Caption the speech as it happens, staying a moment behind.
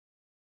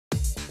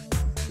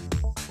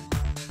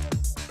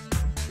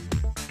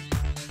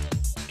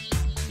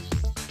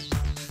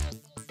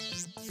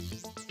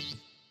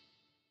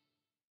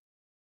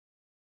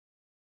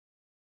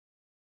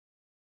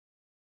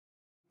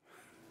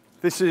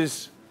This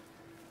is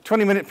a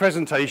 20-minute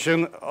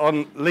presentation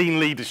on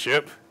lean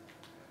leadership,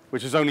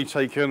 which has only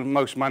taken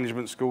most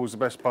management schools the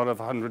best part of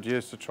 100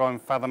 years to try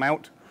and fathom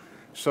out.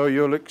 So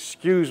you'll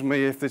excuse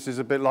me if this is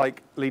a bit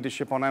like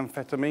leadership on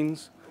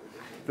amphetamines.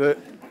 The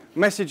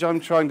message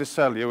I'm trying to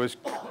sell you is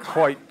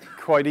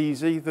quite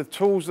easy. The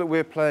tools that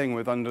we're playing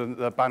with under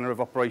the banner of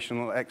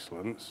operational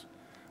excellence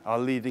are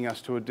leading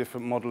us to a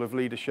different model of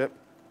leadership.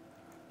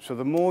 So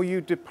the more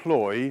you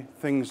deploy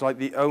things like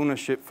the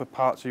ownership for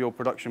parts of your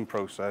production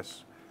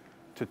process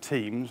to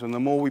teams, and the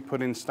more we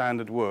put in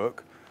standard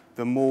work,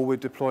 the more we're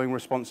deploying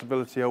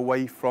responsibility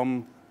away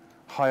from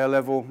higher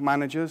level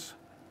managers,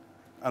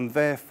 and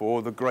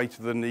therefore the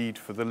greater the need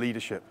for the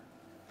leadership.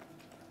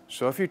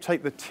 So if you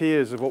take the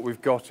tiers of what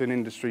we've got in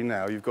industry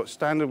now, you've got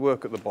standard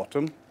work at the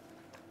bottom,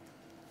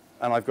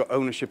 and I've got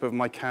ownership of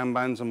my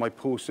Kanbans and my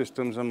pool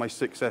systems and my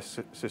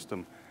 6S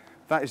system.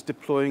 That is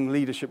deploying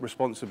leadership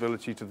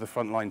responsibility to the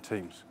frontline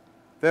teams.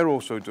 They're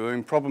also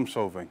doing problem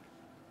solving.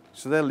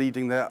 So they're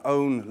leading their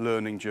own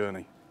learning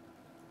journey.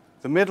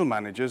 The middle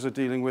managers are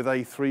dealing with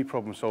A3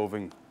 problem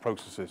solving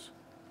processes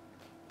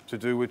to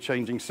do with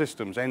changing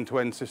systems,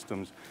 end-to-end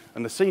systems.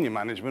 And the senior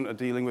management are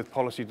dealing with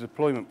policy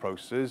deployment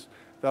processes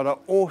that are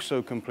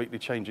also completely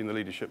changing the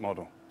leadership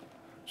model.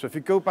 So if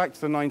you go back to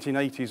the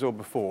 1980s or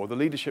before, the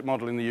leadership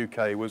model in the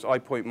UK was I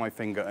point my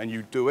finger and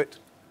you do it.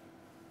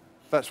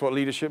 That's what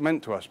leadership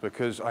meant to us,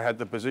 because I had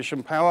the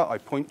position power, I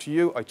point to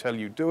you, I tell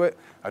you do it,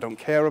 I don't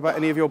care about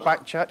any of your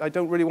back chat, I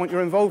don't really want your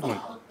involvement.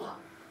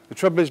 The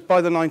trouble is, by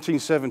the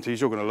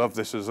 1970s, you're going to love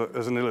this as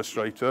an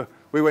illustrator,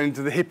 we went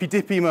into the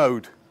hippy-dippy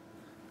mode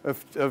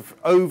of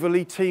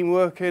overly team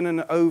working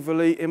and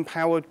overly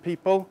empowered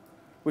people,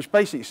 which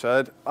basically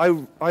said, I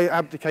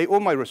abdicate all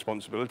my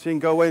responsibility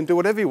and go away and do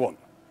whatever you want.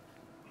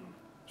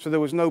 So there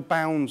was no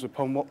bounds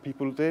upon what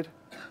people did.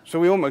 So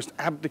we almost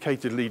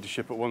abdicated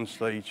leadership at one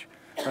stage.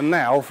 And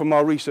now, from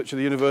our research at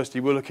the university,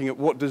 we're looking at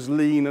what does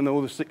Lean and all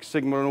the Six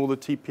Sigma and all the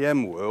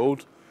TPM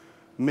world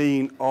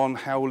mean on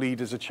how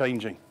leaders are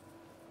changing.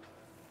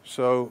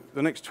 So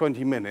the next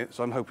 20 minutes,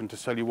 I'm hoping to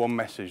sell you one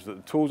message, that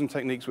the tools and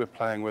techniques we're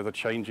playing with are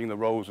changing the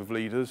roles of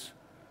leaders.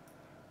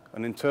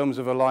 And in terms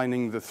of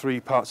aligning the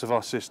three parts of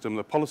our system,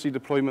 the policy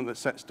deployment that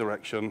sets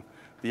direction,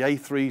 the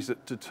A3s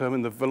that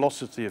determine the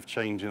velocity of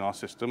change in our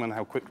system and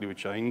how quickly we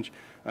change,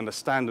 and the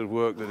standard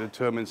work that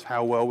determines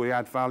how well we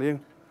add value,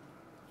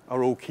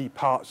 are all key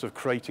parts of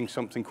creating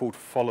something called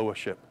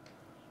followership.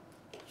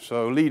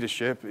 So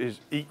leadership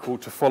is equal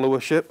to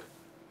followership,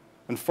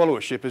 and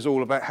followership is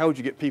all about how do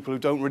you get people who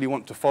don't really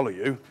want to follow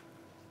you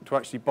to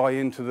actually buy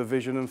into the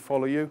vision and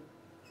follow you.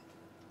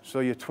 So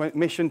your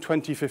mission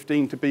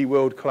 2015 to be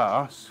world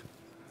class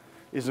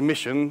is a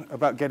mission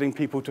about getting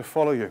people to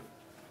follow you.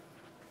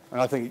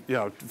 And I think, you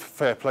know,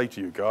 fair play to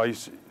you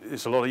guys,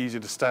 it's a lot easier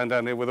to stand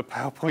down there with a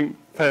PowerPoint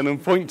pen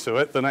and point to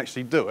it than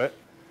actually do it.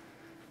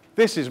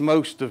 This is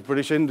most of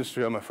British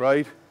industry, I'm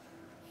afraid.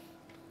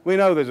 We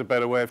know there's a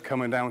better way of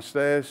coming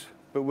downstairs,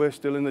 but we're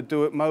still in the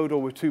do-it mode,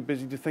 or we're too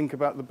busy to think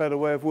about the better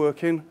way of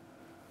working.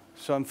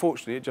 So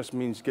unfortunately, it just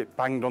means get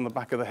banged on the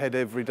back of the head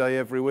every day,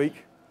 every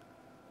week.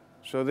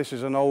 So this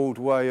is an old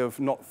way of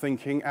not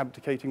thinking,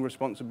 abdicating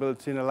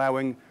responsibility and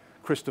allowing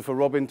Christopher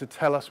Robin to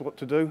tell us what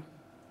to do.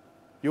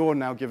 You're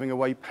now giving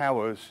away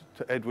powers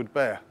to Edward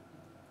Bear.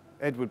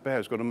 Edward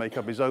Bear's got to make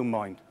up his own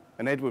mind.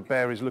 And Edward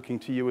Bear is looking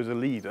to you as a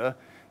leader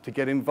to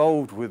get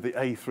involved with the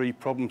A3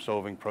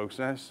 problem-solving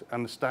process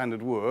and the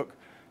standard work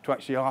to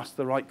actually ask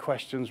the right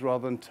questions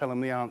rather than tell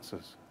them the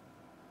answers.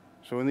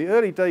 So in the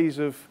early days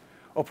of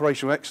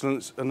operational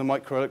excellence in the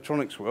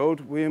microelectronics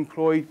world, we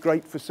employed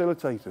great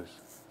facilitators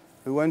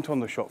who went on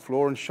the shop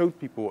floor and showed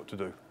people what to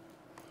do.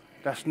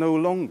 That's no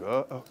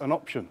longer an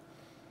option.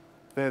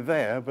 They're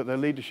there, but their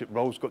leadership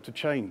role's got to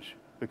change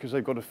because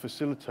they've got to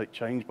facilitate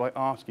change by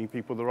asking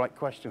people the right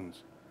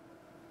questions.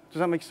 Does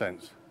that make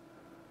sense?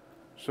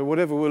 So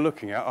whatever we're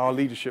looking at, our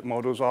leadership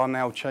models are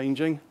now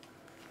changing.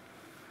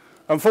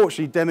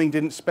 Unfortunately, Deming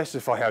didn't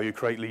specify how you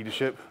create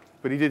leadership,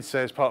 but he did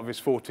say as part of his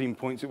 14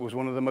 points it was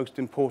one of the most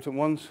important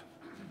ones.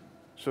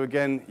 So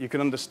again, you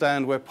can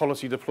understand where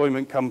policy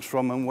deployment comes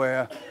from and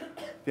where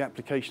the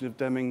application of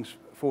Deming's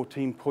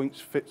 14 points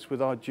fits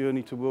with our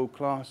journey to world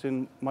class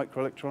in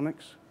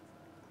microelectronics.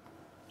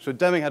 So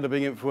Deming had a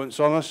big influence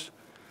on us.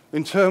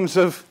 In terms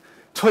of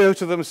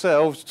Toyota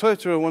themselves,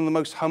 Toyota are one of the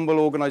most humble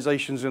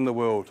organizations in the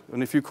world.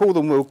 And if you call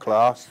them world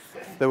class,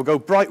 they will go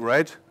bright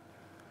red,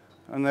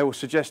 and they will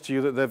suggest to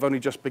you that they've only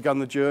just begun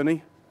the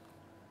journey.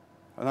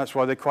 And that's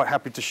why they're quite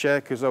happy to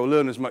share, because they'll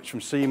learn as much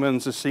from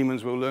Siemens as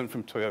Siemens will learn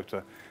from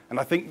Toyota. And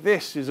I think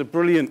this is a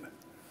brilliant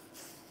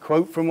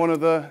quote from one of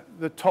the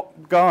top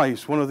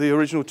guys, one of the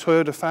original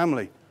Toyota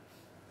family.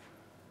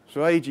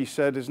 So Eiji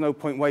said, there's no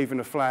point waving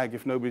a flag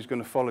if nobody's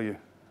going to follow you.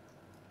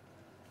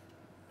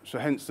 So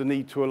hence the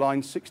need to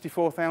align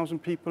 64,000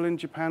 people in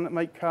Japan that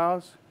make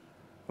cars.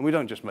 And we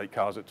don't just make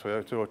cars at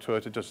Toyota, or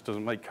Toyota just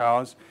doesn't make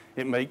cars.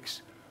 It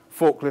makes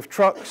forklift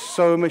trucks,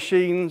 sewing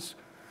machines,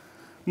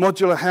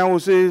 Modular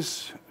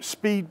houses,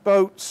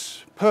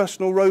 speedboats,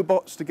 personal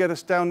robots to get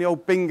us down the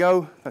old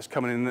bingo. That's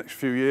coming in the next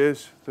few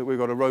years, that we've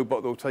got a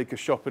robot that will take us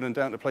shopping and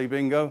down to play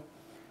bingo.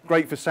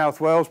 Great for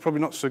South Wales, probably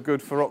not so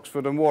good for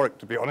Oxford and Warwick,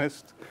 to be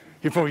honest.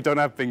 You probably don't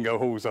have bingo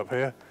halls up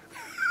here.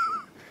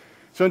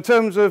 So in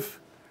terms of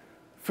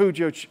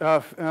AG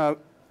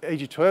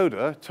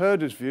Toyota,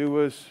 Toyota's view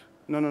was,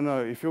 no,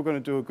 if you're going to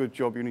do a good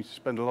job, you need to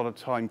spend a lot of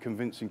time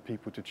convincing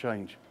people to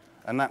change.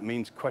 And that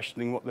means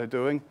questioning what they're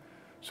doing.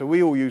 So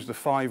we all use the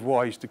 5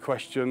 whys to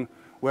question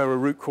where a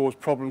root cause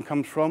problem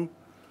comes from.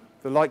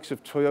 The likes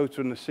of Toyota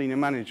and the senior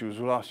managers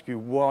will ask you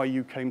why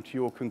you came to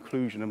your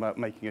conclusion about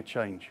making a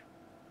change.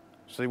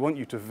 So they want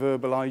you to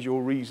verbalize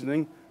your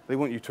reasoning. They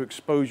want you to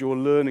expose your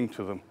learning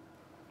to them.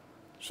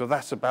 So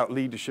that's about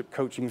leadership,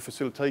 coaching, and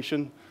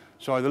facilitation.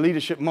 So the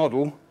leadership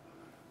model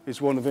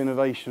is one of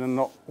innovation and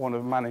not one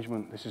of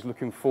management. This is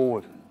looking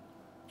forward.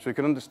 So you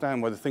can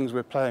understand why the things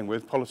we're playing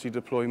with, policy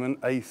deployment,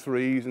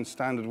 A3s, and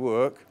standard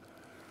work,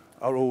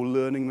 are all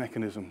learning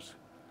mechanisms.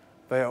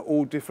 They are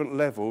all different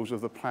levels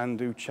of the plan,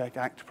 do, check,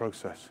 act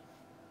process.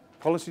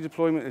 Policy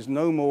deployment is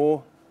no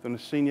more than a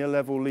senior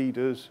level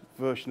leader's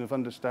version of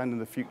understanding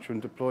the future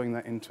and deploying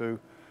that into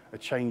a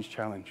change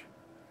challenge.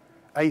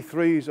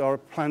 A3s are a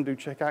plan, do,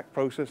 check, act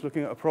process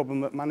looking at a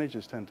problem that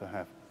managers tend to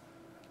have.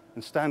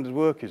 And standard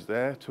work is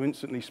there to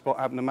instantly spot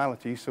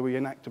abnormalities, so we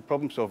enact a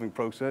problem-solving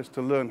process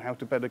to learn how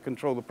to better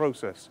control the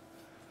process.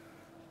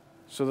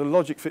 So the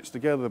logic fits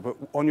together, but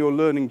on your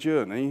learning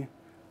journey,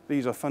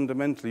 these are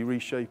fundamentally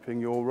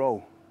reshaping your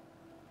role.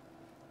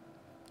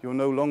 You're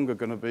no longer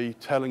going to be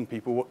telling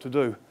people what to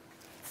do.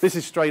 This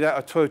is straight out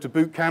of Toyota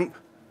Boot Camp.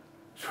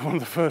 So one of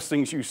the first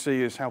things you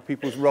see is how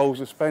people's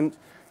roles are spent.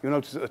 You'll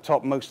notice at the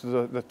top, most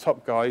of the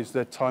top guys,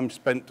 their time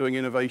spent doing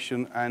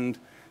innovation and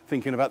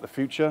thinking about the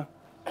future.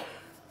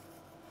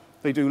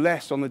 They do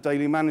less on the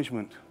daily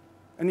management.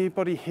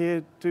 Anybody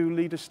here do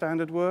leader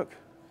standard work?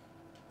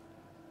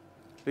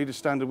 Leader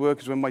standard work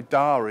is when my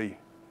diary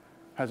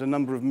has a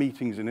number of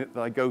meetings in it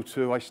that I go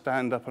to, I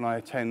stand up and I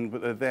attend,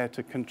 but they're there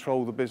to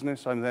control the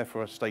business. I'm there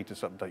for a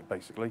status update,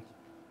 basically.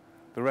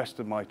 The rest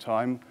of my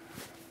time,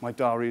 my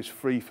diary is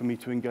free for me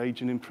to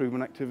engage in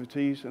improvement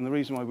activities. And the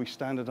reason why we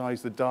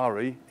standardize the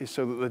diary is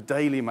so that the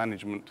daily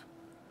management,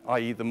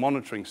 i.e. the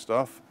monitoring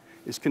stuff,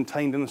 is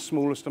contained in the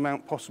smallest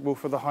amount possible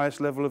for the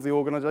highest level of the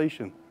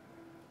organization.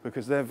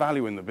 Because their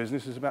value in the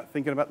business is about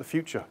thinking about the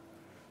future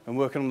and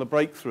working on the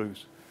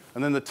breakthroughs.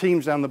 And then the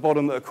teams down the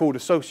bottom that are called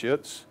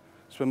associates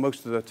spend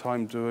most of their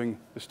time doing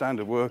the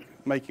standard work,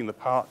 making the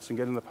parts and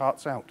getting the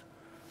parts out.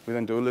 We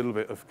then do a little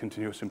bit of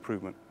continuous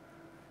improvement,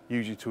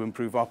 usually to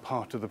improve our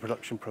part of the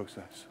production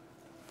process.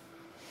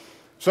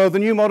 So the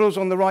new model's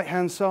on the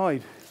right-hand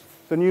side.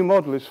 The new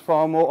model is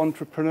far more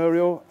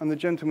entrepreneurial, and the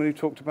gentleman who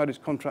talked about his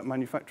contract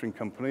manufacturing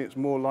company, it's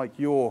more like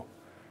your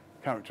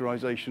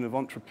characterization of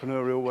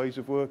entrepreneurial ways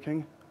of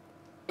working.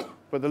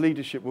 But the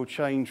leadership will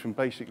change from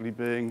basically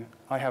being,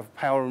 I have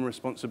power and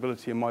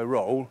responsibility in my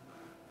role,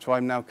 to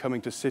I'm now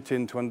coming to sit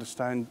in to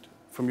understand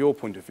from your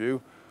point of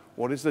view,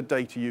 what is the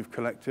data you've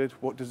collected?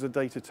 What does the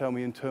data tell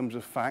me in terms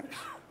of facts?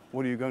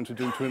 What are you going to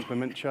do to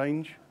implement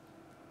change?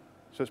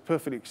 So it's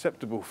perfectly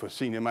acceptable for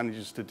senior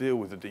managers to deal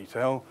with the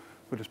detail,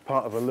 but as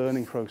part of a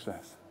learning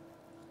process.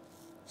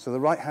 So the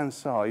right-hand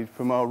side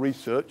from our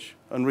research,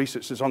 and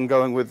research is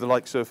ongoing with the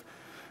likes of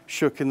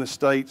Shook in the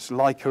States,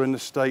 Leica in the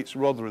States,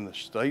 Rother in the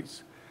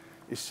States,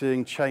 is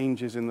seeing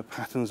changes in the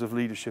patterns of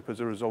leadership as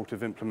a result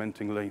of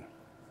implementing Lean.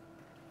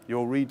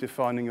 You're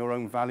redefining your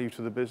own value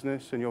to the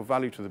business, and your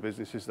value to the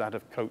business is that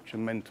of coach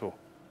and mentor,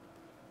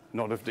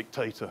 not of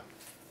dictator.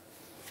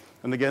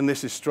 And again,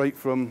 this is straight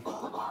from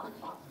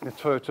the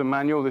Toyota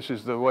manual. This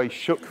is the way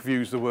Shook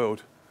views the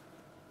world,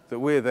 that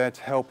we're there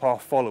to help our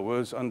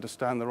followers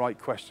understand the right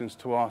questions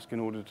to ask in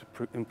order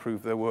to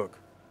improve their work.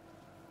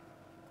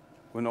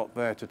 We're not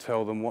there to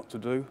tell them what to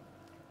do.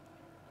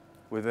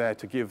 We're there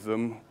to give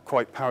them,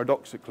 quite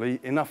paradoxically,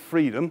 enough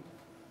freedom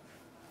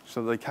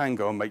so they can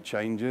go and make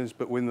changes,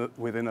 but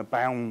within a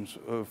bounds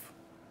of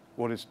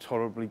what is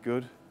tolerably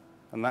good.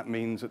 And that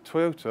means at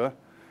Toyota,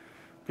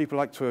 people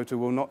like Toyota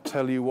will not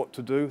tell you what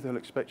to do. They'll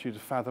expect you to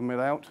fathom it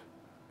out,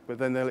 but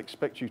then they'll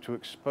expect you to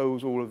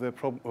expose all of their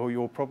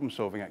your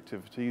problem-solving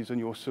activities and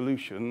your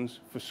solutions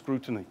for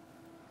scrutiny.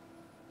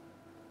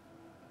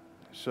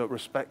 So it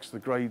respects the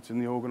grades in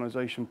the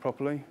organization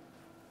properly.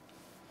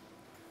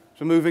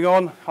 So moving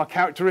on, our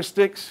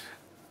characteristics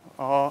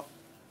are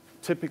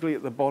typically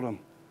at the bottom.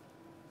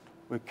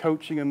 We're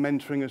coaching and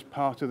mentoring as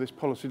part of this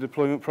policy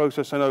deployment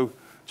process. I know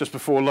just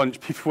before lunch,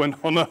 people went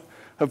on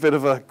a bit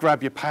of a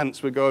grab your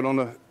pants. We're going on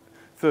a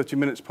 30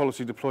 minutes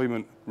policy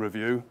deployment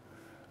review,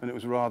 and it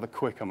was rather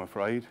quick, I'm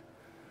afraid.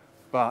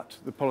 But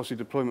the policy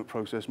deployment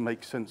process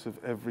makes sense of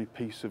every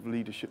piece of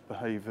leadership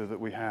behavior that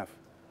we have.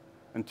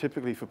 And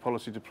typically for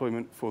policy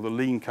deployment for the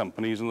lean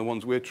companies and the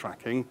ones we're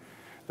tracking,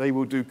 they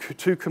will do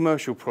 2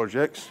 commercial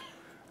projects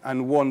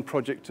and 1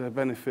 project to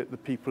benefit the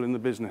people in the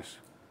business.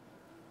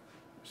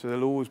 So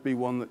there'll always be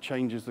one that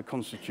changes the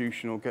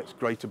constitution or gets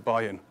greater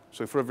buy-in.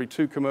 So for every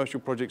 2 commercial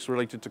projects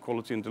related to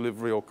quality and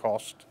delivery or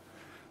cost,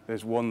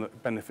 there's one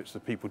that benefits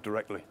the people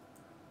directly.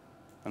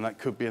 And that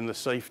could be in the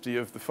safety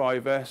of the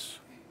 5S,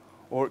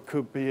 or it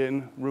could be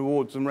in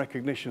rewards and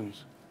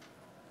recognitions.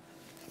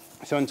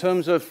 So in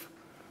terms of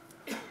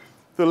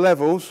the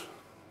levels,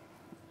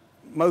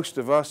 most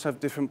of us have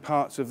different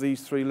parts of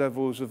these 3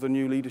 levels of the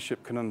new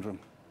leadership conundrum.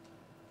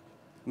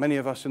 Many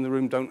of us in the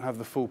room don't have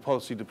the full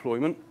policy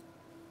deployment.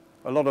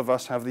 A lot of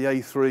us have the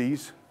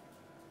A3s,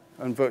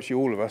 and virtually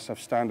all of us have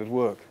standard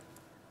work,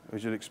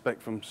 as you'd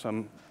expect from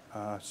some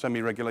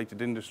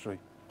semi-regulated industry.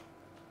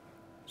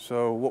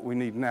 So what we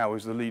need now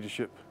is the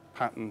leadership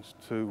patterns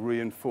to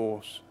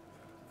reinforce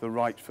the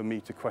right for me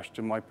to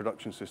question my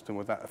production system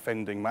without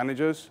offending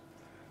managers,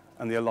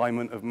 and the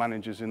alignment of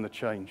managers in the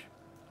change.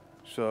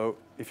 So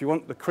if you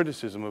want the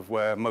criticism of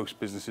where most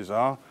businesses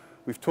are,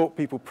 we've taught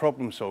people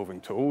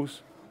problem-solving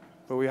tools,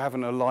 but we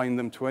haven't aligned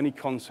them to any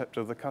concept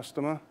of the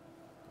customer.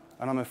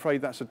 And I'm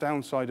afraid that's a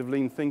downside of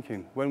lean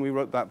thinking. When we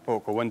wrote that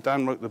book, or when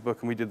Dan wrote the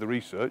book and we did the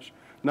research,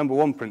 number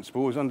 1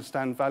 principle was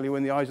understand value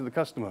in the eyes of the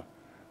customer.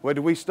 Where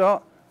did we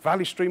start?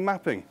 Value stream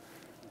mapping.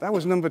 That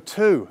was number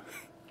 2.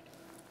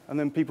 And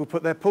then people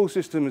put their pull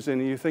systems in,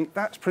 and you think,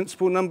 that's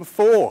principle number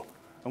 4.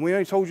 And we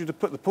only told you to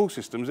put the pull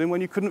systems in when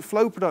you couldn't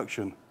flow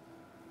production.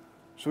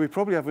 So we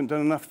probably haven't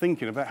done enough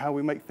thinking about how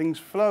we make things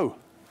flow.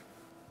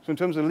 So in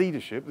terms of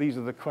leadership, these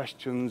are the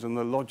questions and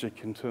the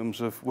logic in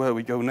terms of where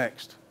we go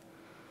next.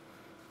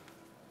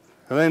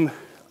 And then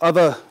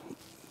other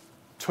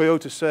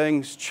Toyota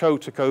sayings, Cho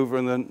took over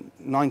in the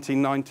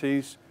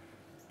 1990s.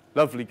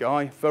 Lovely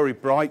guy, very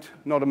bright,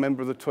 not a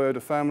member of the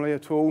Toyota family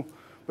at all,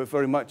 but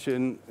very much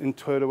in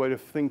Toyota way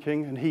of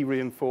thinking. And he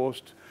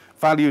reinforced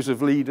values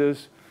of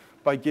leaders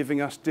by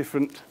giving us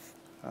different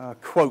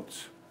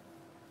quotes.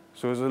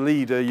 So as a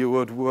leader, you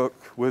would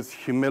work with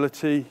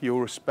humility,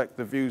 you'll respect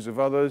the views of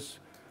others,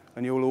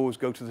 and you'll always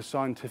go to the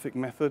scientific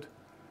method,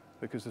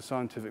 because the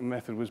scientific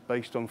method was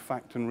based on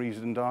fact and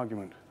reason and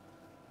argument.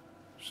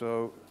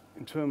 So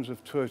in terms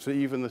of Toyota,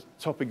 even the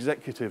top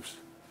executives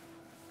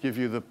give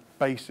you the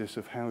basis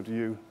of how do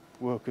you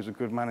work as a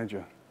good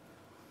manager.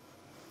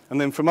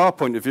 And then from our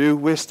point of view,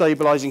 we're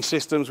stabilizing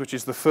systems, which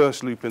is the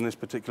first loop in this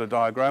particular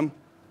diagram.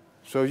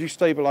 So as you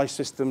stabilize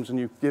systems and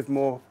you give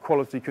more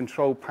quality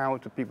control power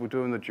to people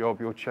doing the job,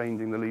 you're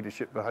changing the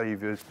leadership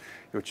behaviors,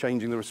 you're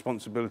changing the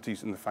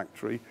responsibilities in the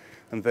factory,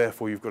 and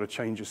therefore you've got to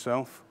change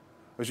yourself.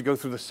 As you go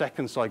through the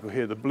second cycle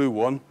here, the blue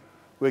one,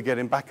 we're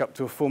getting back up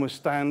to a form of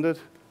standard.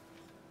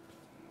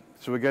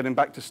 So we're getting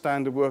back to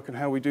standard work and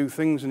how we do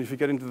things. And if you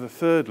get into the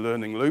third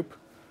learning loop,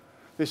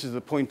 this is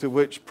the point at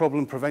which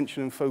problem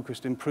prevention and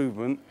focused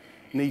improvement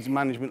needs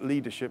management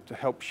leadership to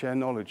help share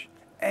knowledge.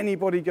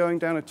 Anybody going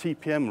down a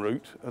TPM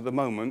route at the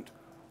moment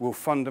will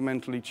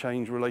fundamentally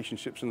change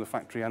relationships in the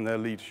factory and their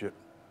leadership,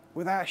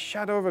 without a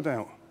shadow of a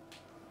doubt.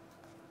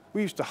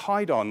 We used to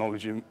hide our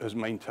knowledge as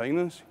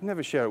maintainers.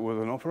 Never share it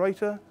with an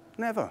operator,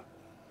 never.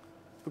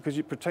 Because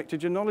it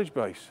protected your knowledge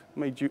base,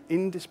 made you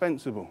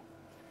indispensable.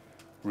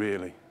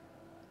 Really,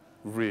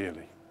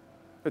 really.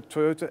 At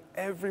Toyota,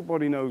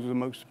 everybody knows the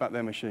most about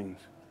their machines.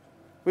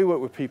 We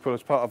work with people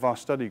as part of our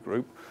study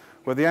group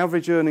where the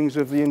average earnings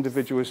of the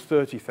individual is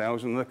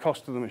 30,000 and the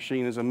cost of the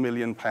machine is £1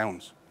 million.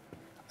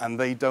 And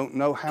they don't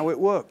know how it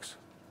works.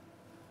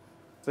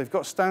 They've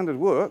got standard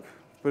work,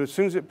 but as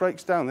soon as it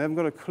breaks down, they haven't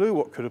got a clue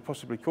what could have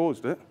possibly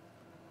caused it.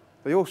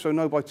 They also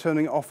know by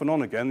turning it off and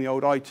on again, the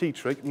old IT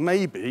trick,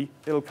 maybe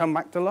it'll come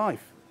back to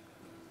life.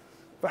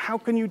 But how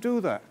can you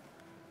do that?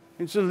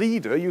 As a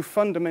leader, you've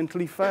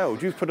fundamentally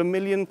failed. You've put £1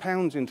 million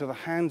into the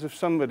hands of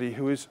somebody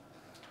who is,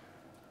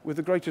 with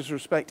the greatest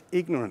respect,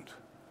 ignorant.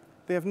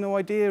 They have no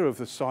idea of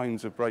the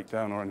signs of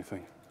breakdown or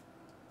anything.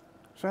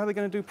 So how are they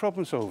going to do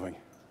problem solving?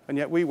 And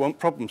yet we want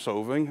problem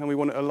solving and we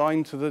want it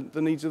aligned to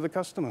the needs of the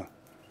customer.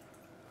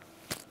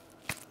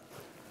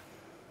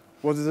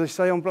 What did they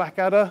say on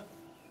Blackadder?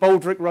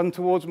 Baldrick, run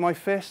towards my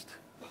fist.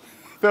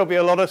 There'll be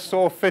a lot of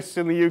sore fists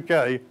in the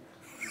UK.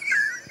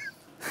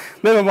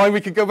 Never mind,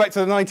 we could go back to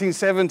the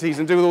 1970s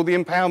and do all the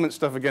empowerment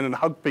stuff again and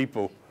hug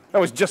people. That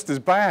was just as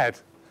bad.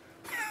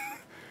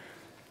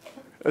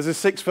 As a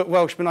 6-foot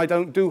Welshman, I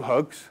don't do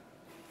hugs.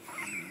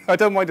 I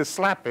don't mind a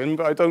slapping,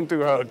 but I don't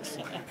do hugs.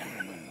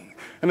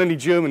 And any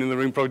German in the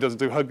room probably doesn't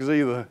do hugs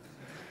either.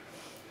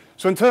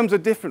 So in terms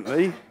of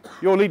differently,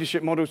 your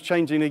leadership model is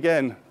changing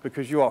again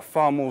because you are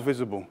far more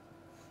visible.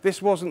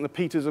 This wasn't the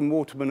Peters and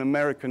Waterman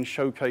American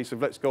showcase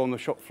of let's go on the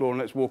shop floor and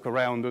let's walk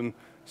around and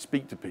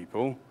speak to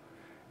people.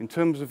 In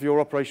terms of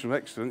your operational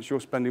excellence, you're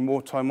spending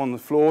more time on the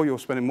floor, you're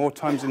spending more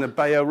time in the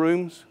Bayer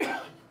rooms,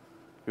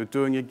 you're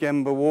doing your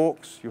Gemba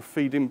walks, you're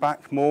feeding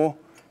back more,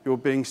 you're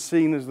being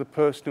seen as the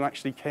person who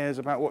actually cares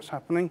about what's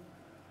happening.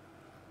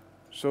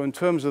 So in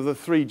terms of the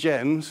 3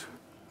 gens,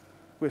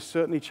 we're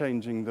certainly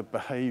changing the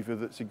behavior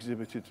that's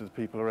exhibited to the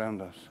people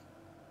around us,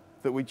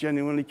 that we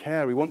genuinely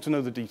care, we want to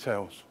know the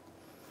details.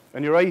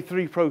 And your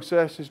A3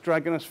 process is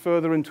dragging us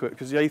further into it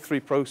because the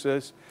A3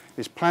 process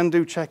is plan,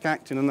 do, check,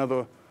 act in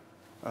another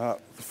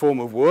form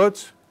of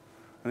words,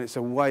 and it's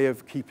a way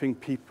of keeping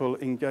people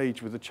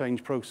engaged with the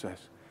change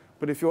process.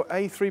 But if your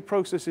A3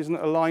 process isn't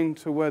aligned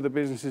to where the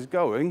business is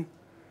going,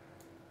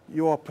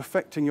 you are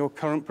perfecting your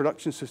current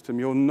production system.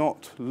 You're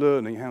not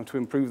learning how to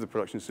improve the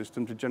production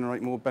system to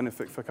generate more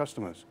benefit for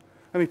customers.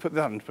 Let me put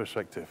that into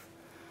perspective.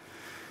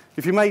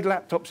 If you made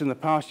laptops in the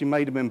past, you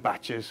made them in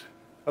batches.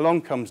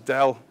 Along comes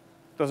Dell,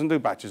 doesn't do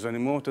batches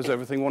anymore, does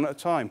everything one at a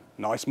time.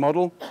 Nice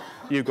model.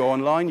 You go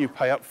online, you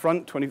pay up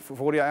front,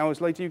 48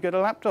 hours later, you get a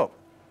laptop.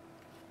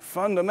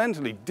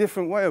 Fundamentally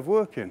different way of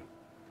working.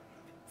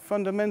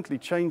 Fundamentally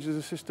changes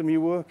the system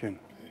you work in.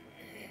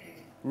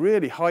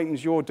 Really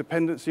heightens your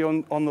dependency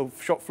on the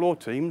shop floor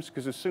teams,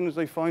 because as soon as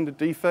they find a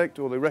defect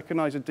or they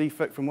recognize a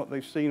defect from what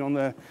they've seen on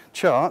their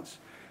charts,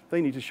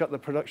 they need to shut the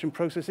production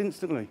process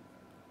instantly.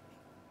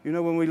 You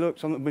know, when we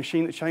looked on the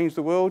machine that changed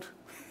the world,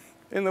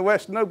 in the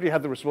West, nobody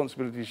had the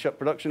responsibility to shut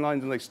production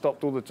lines, and they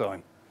stopped all the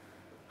time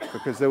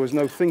because there was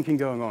no thinking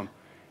going on.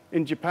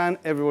 In Japan,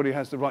 everybody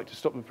has the right to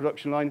stop the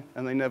production line,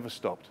 and they never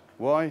stopped.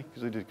 Why?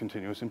 Because they did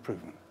continuous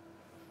improvement.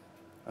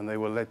 And they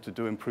were led to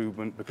do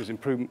improvement because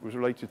improvement was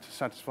related to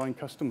satisfying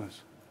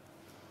customers.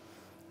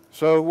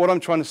 So what I'm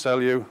trying to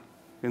sell you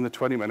in the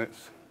 20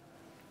 minutes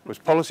was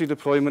policy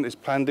deployment is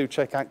plan, do,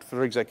 check, act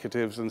for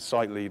executives and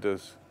site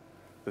leaders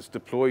that's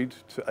deployed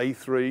to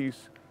A3s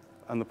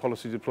and the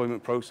policy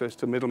deployment process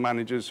to middle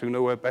managers who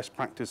know where best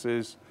practice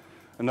is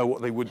and know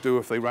what they would do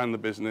if they ran the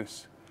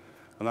business.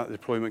 And that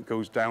deployment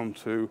goes down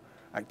to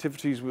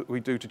activities we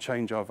do to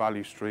change our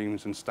value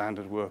streams and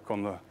standard work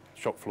on the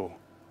shop floor.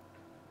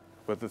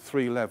 But the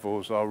 3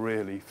 levels are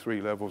really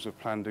 3 levels of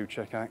plan, do,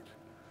 check, act.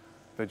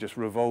 They're just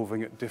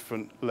revolving at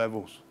different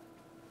levels.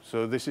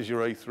 So this is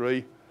your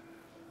A3.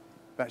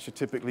 That's your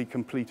typically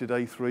completed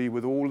A3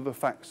 with all of the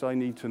facts I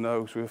need to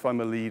know. So if I'm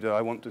a leader,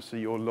 I want to see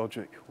your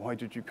logic. Why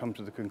did you come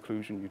to the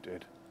conclusion you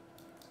did?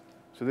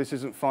 So this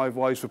isn't 5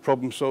 whys for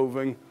problem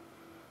solving.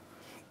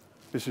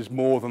 This is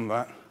more than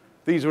that.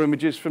 These are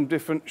images from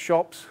different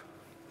shops.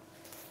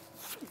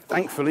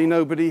 Thankfully,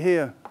 nobody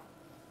here.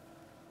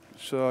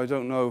 So I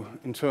don't know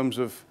in terms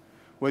of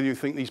whether you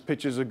think these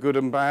pictures are good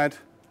and bad.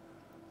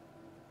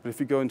 But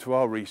if you go into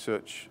our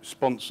research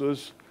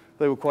sponsors,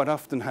 they will quite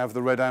often have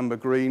the red, amber,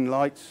 green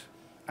lights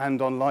and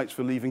on lights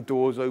for leaving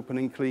doors open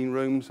in clean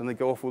rooms, and they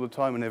go off all the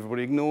time and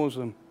everybody ignores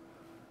them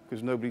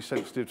because nobody's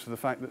sensitive to the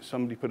fact that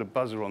somebody put a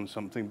buzzer on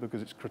something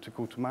because it's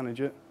critical to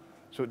manage it.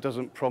 So it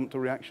doesn't prompt a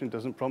reaction, it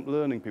doesn't prompt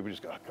learning. People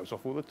just go, it goes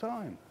off all the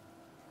time.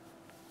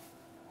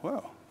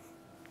 Well,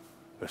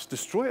 let's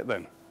destroy it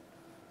then.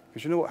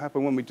 Because you know what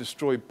happened when we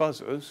destroy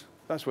buzzers?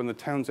 That's when the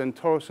Townsend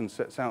Torreson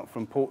sets out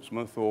from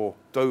Portsmouth or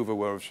Dover,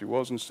 wherever she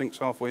was, and sinks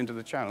halfway into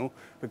the channel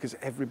because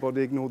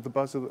everybody ignored the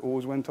buzzer that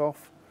always went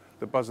off,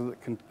 the buzzer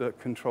that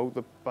controlled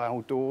the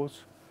bow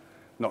doors.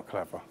 Not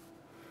clever.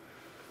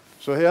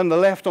 So here on the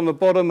left on the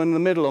bottom and the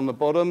middle on the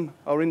bottom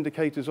are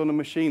indicators on a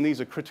machine.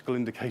 These are critical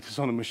indicators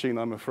on a machine,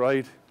 I'm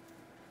afraid.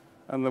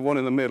 And the one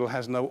in the middle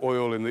has no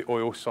oil in the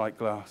oil sight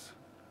glass.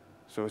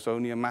 So it's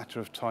only a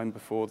matter of time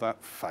before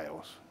that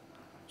fails.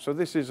 So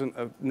this isn't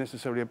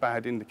necessarily a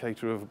bad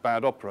indicator of a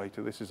bad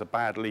operator. This is a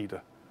bad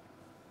leader.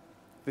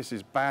 This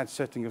is bad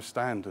setting of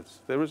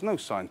standards. There is no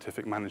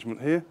scientific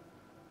management here.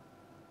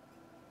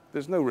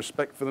 There's no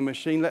respect for the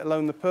machine, let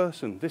alone the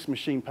person. This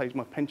machine pays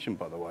my pension,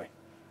 by the way.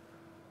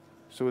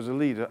 So as a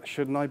leader,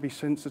 shouldn't I be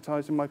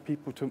sensitizing my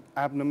people to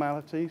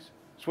abnormalities?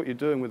 It's what you're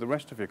doing with the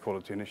rest of your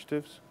quality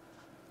initiatives.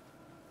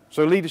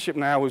 So leadership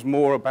now is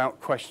more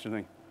about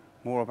questioning,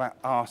 more about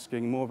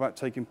asking, more about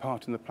taking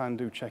part in the plan,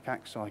 do, check,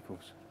 act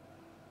cycles.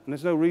 And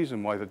there's no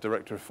reason why the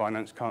Director of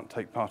Finance can't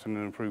take part in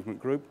an improvement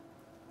group.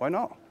 Why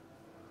not?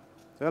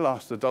 They'll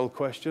ask the dull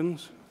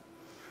questions.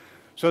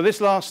 So this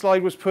last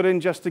slide was put in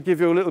just to give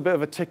you a little bit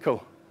of a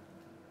tickle.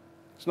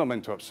 It's not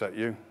meant to upset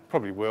you.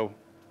 Probably will.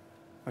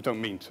 I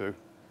don't mean to.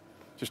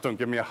 Just don't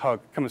give me a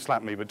hug. Come and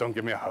slap me, but don't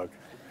give me a hug.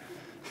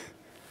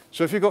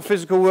 So if you've got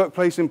physical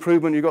workplace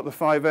improvement, you've got the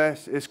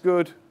 5S, it's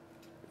good.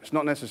 It's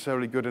not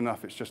necessarily good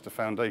enough. It's just a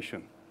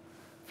foundation.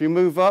 If you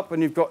move up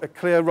and you've got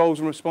clear roles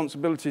and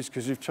responsibilities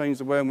because you've changed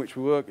the way in which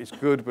we work, it's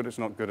good, but it's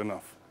not good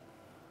enough.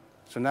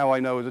 So now I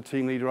know as a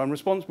team leader, I'm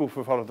responsible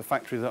for part of the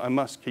factory that I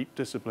must keep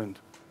disciplined.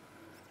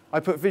 I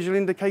put visual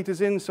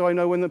indicators in so I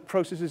know when the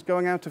process is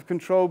going out of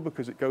control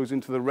because it goes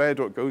into the red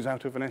or it goes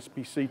out of an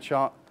SPC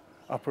chart,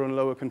 upper and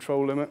lower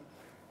control limit.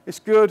 It's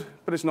good,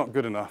 but it's not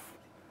good enough.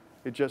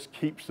 It just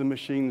keeps the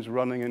machines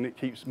running and it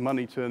keeps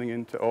money turning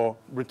into, or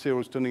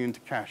materials turning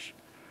into cash.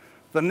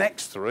 The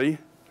next 3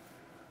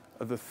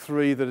 are the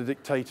 3 that are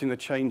dictating the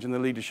change in the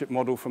leadership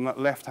model from that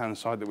left-hand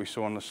side that we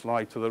saw on the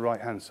slide to the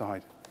right-hand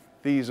side.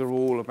 These are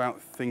all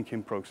about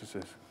thinking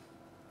processes.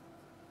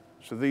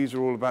 So these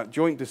are all about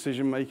joint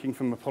decision-making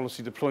from a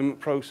policy deployment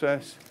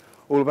process,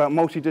 all about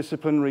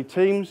multidisciplinary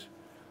teams,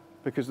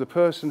 because the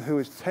person who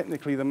is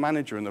technically the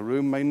manager in the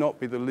room may not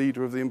be the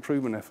leader of the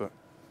improvement effort.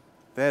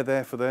 They're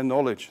there for their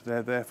knowledge,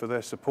 they're there for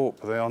their support,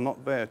 but they are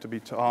not there to be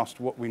asked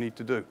what we need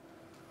to do.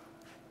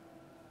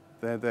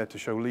 They're there to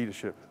show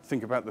leadership,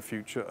 think about the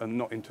future and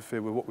not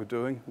interfere with what we're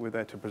doing. We're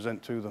there to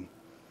present to them.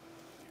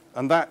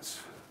 And that's,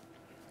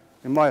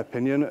 in my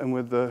opinion, and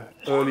with the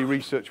early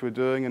research we're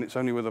doing, and it's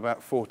only with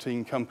about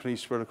 14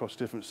 companies spread across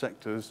different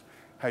sectors,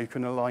 how you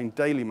can align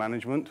daily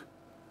management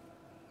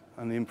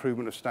and the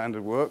improvement of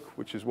standard work,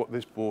 which is what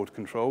this board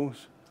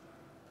controls,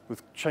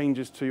 with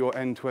changes to your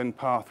end-to-end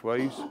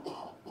pathways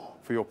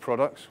for your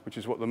products, which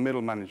is what the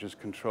middle managers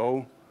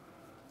control,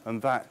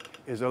 and that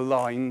is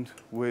aligned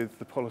with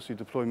the policy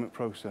deployment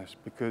process,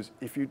 because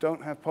if you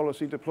don't have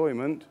policy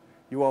deployment,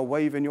 you are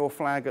waving your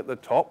flag at the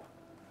top,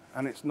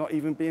 and it's not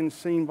even being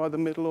seen by the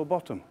middle or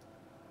bottom.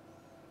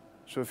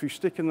 So if you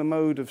stick in the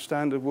mode of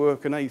standard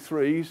work and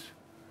A3s,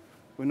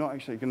 we're not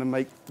actually going to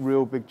make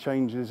real big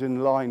changes in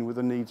line with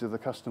the needs of the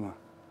customer.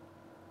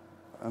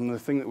 And the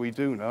thing that we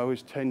do know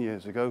is 10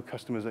 years ago,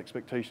 customers'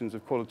 expectations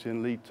of quality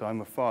and lead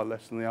time are far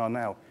less than they are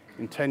now.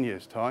 In 10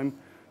 years' time,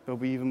 they'll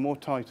be even more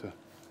tighter.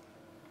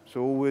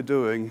 So all we're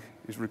doing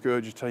is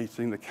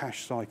regurgitating the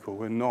cash cycle.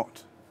 We're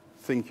not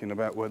thinking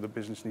about where the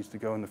business needs to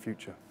go in the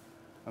future.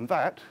 And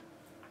that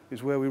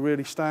is where we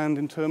really stand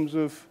in terms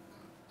of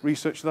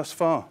research thus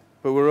far.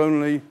 But we're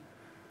only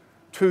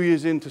 2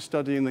 years into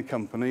studying the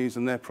companies,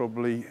 and they're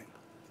probably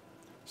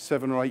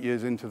 7 or 8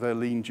 years into their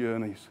lean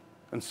journeys.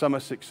 And some are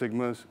Six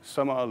Sigmas,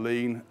 some are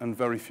lean, and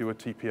very few are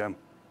TPM,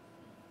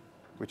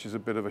 which is a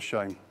bit of a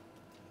shame.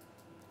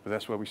 But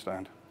that's where we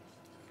stand.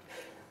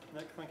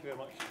 Nick, thank you very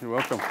much. You're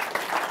welcome.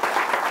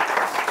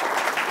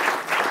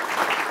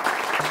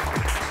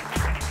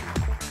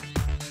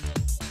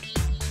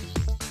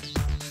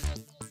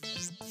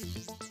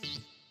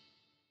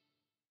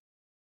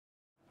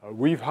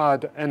 We've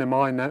had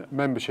NMI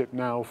membership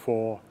now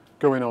for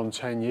going on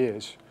 10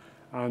 years,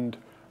 and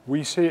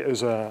we see it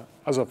as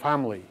a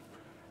family,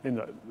 in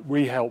that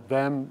we help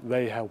them,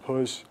 they help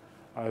us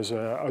as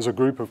a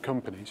group of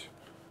companies.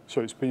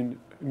 So it's been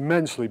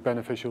immensely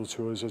beneficial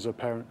to us as a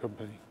parent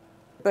company.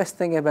 The best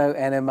thing about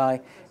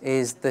NMI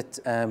is that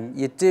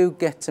you do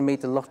get to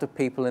meet a lot of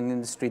people in the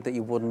industry that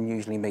you wouldn't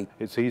usually meet.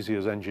 It's easy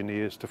as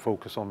engineers to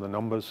focus on the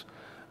numbers.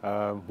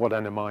 What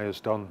NMI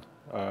has done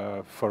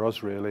for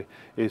us really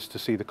is to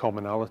see the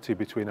commonality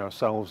between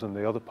ourselves and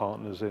the other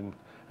partners in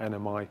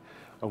NMI,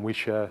 and we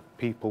share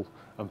people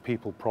and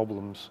people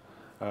problems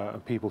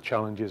and people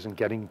challenges and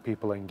getting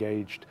people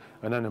engaged,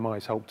 and NMI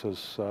has helped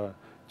us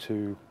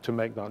to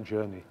make that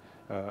journey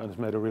and has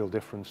made a real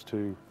difference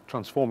to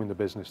transforming the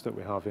business that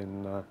we have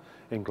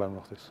in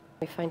Glenrothes.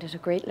 We find it a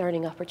great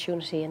learning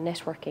opportunity and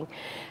networking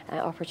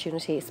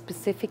opportunity,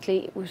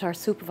 specifically with our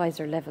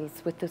supervisor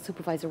levels, with the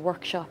supervisor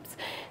workshops.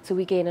 So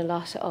we gain a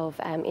lot of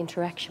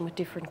interaction with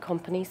different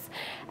companies,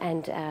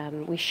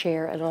 and we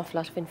share an awful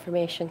lot of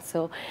information.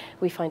 So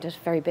we find it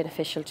very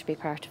beneficial to be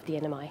part of the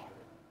NMI.